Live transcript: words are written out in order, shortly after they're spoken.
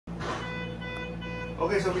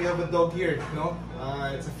Okay, so we have a dog here, no?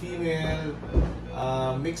 It's a female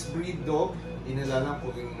mixed breed dog. Hindi nila alam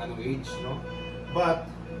kung anong age, no? But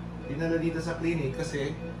dinala dito sa clinic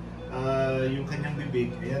kasi yung kanyang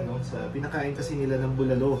bibig, ayan, no? Pinakain kasi nila ng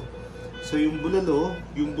bulalo. So yung bulalo,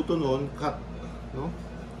 yung buto nun, cut, no?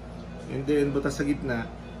 And then butas sa gitna.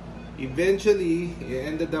 Eventually, it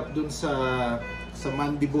ended up dun sa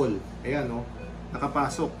mandible. Ayan, no?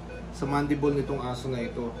 Nakapasok sa mandible nitong aso na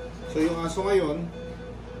ito. So yung aso ngayon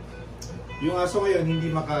hindi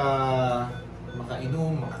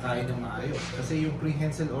makainom, makakain ng maayos. Kasi yung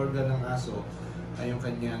prehensile organ ng aso ay yung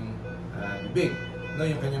kanyang bibig, no?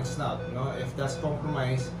 Yung kanyang snout, no? If that's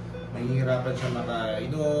compromised, mahihirapan siya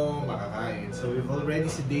makainom, makakain. So we've already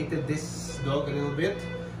sedated this dog a little bit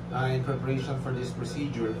in preparation for this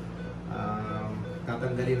procedure.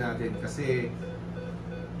 Tatanggalin natin kasi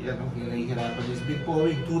yan, hinahihirapan. It's been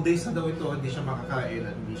pouring 2 days na daw ito, hindi siya makakain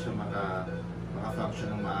at hindi siya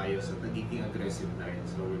maka-function ng maayos at nagiging aggressive na rin.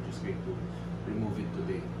 So we're just going to remove it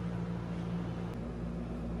today.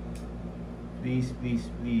 Please, please,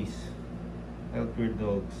 please help your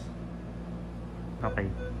dogs. Okay.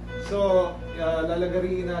 So,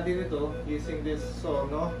 lalagarin natin ito using this saw,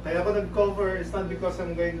 no? Kaya ako nag-cover, it's not because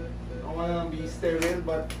I'm gonna be sterile,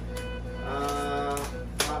 but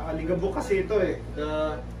aligabok kasi ito eh.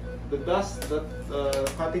 The dust that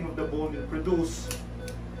cutting of the bone will produce,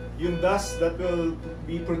 yung dust that will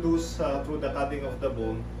be produced through the cutting of the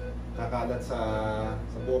bone, kakalat sa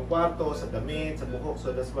buong kwarto, sa damit, sa buhok.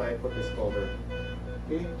 So that's why I put this cover.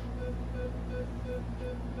 Okay?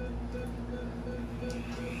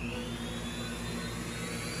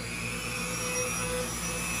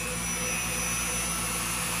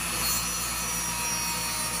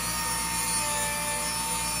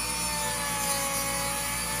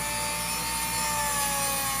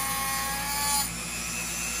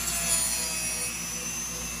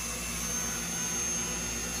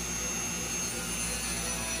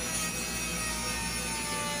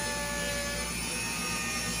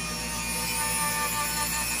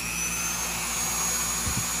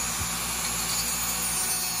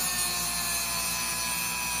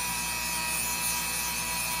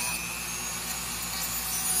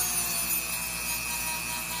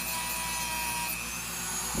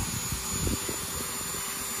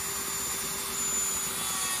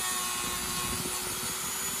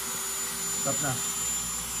 Stop na.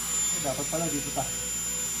 Dapat pala dito pa.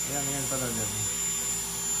 Ayan pala dyan.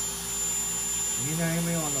 Hinahin mo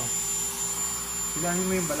yung ano. Hilahin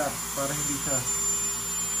mo yung balat para hindi siya.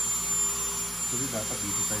 Kasi dapat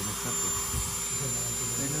dito tayo nag-cut eh.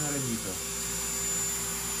 Tayo na rin dito.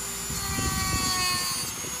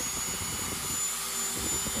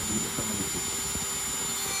 Dito sa malipit.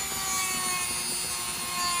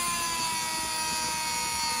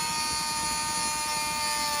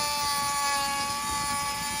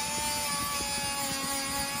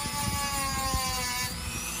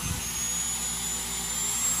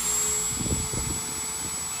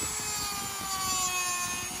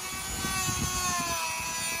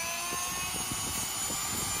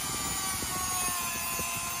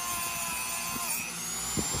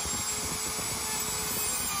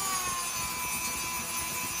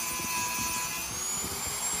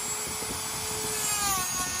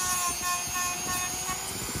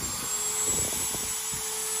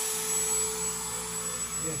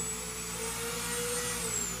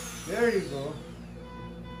 There you go.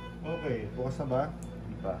 Okay, bukas na ba?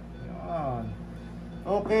 Hindi pa. Yan.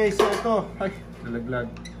 Okay, so ito. Ay, nalaglag.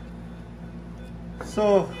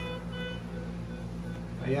 So,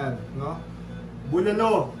 ayan, no?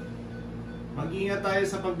 Bulalo. Mag-ingat tayo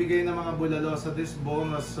sa pagbigay ng mga bulalo. So this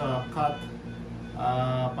bone was cut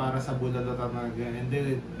para sa bulalo talaga. And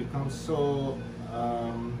then it becomes so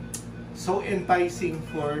enticing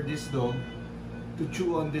for this dog to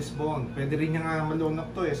chew on this bone. Pwede rin niya nga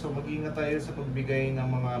malunok to eh. So mag-ingat tayo sa pagbigay ng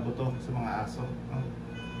mga buto sa mga aso.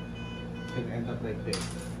 It can end up like this.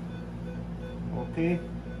 Okay.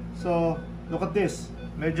 So, look at this.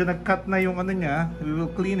 Medyo nag-cut na yung ano niya. We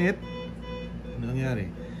will clean it. Ano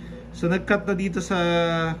nangyari? So nag-cut na dito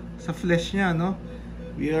sa flesh niya, no?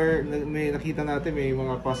 May nakita natin may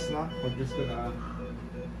mga pus na. We're just gonna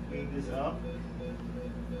clean this up.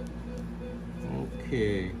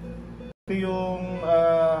 Okay.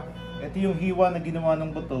 Ito yung hiwa na ginawa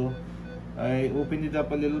ng buto. I opened it up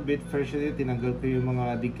a little bit. First, tinanggal ko yung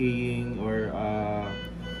mga decaying or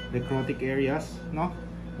necrotic areas, no?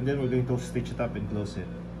 And then we're going to stitch it up and close it.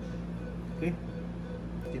 Okay?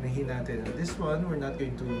 Tinahin natin. This one, we're not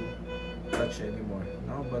going to touch anymore,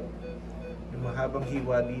 no? But yung mahabang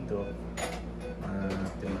hiwa dito,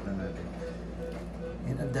 treat na natin.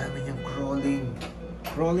 And ang dami niyang crawling.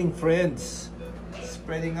 crawling friends.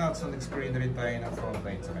 Spreading out, so nag-spray na rin tayo ng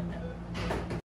frontline sa kanya.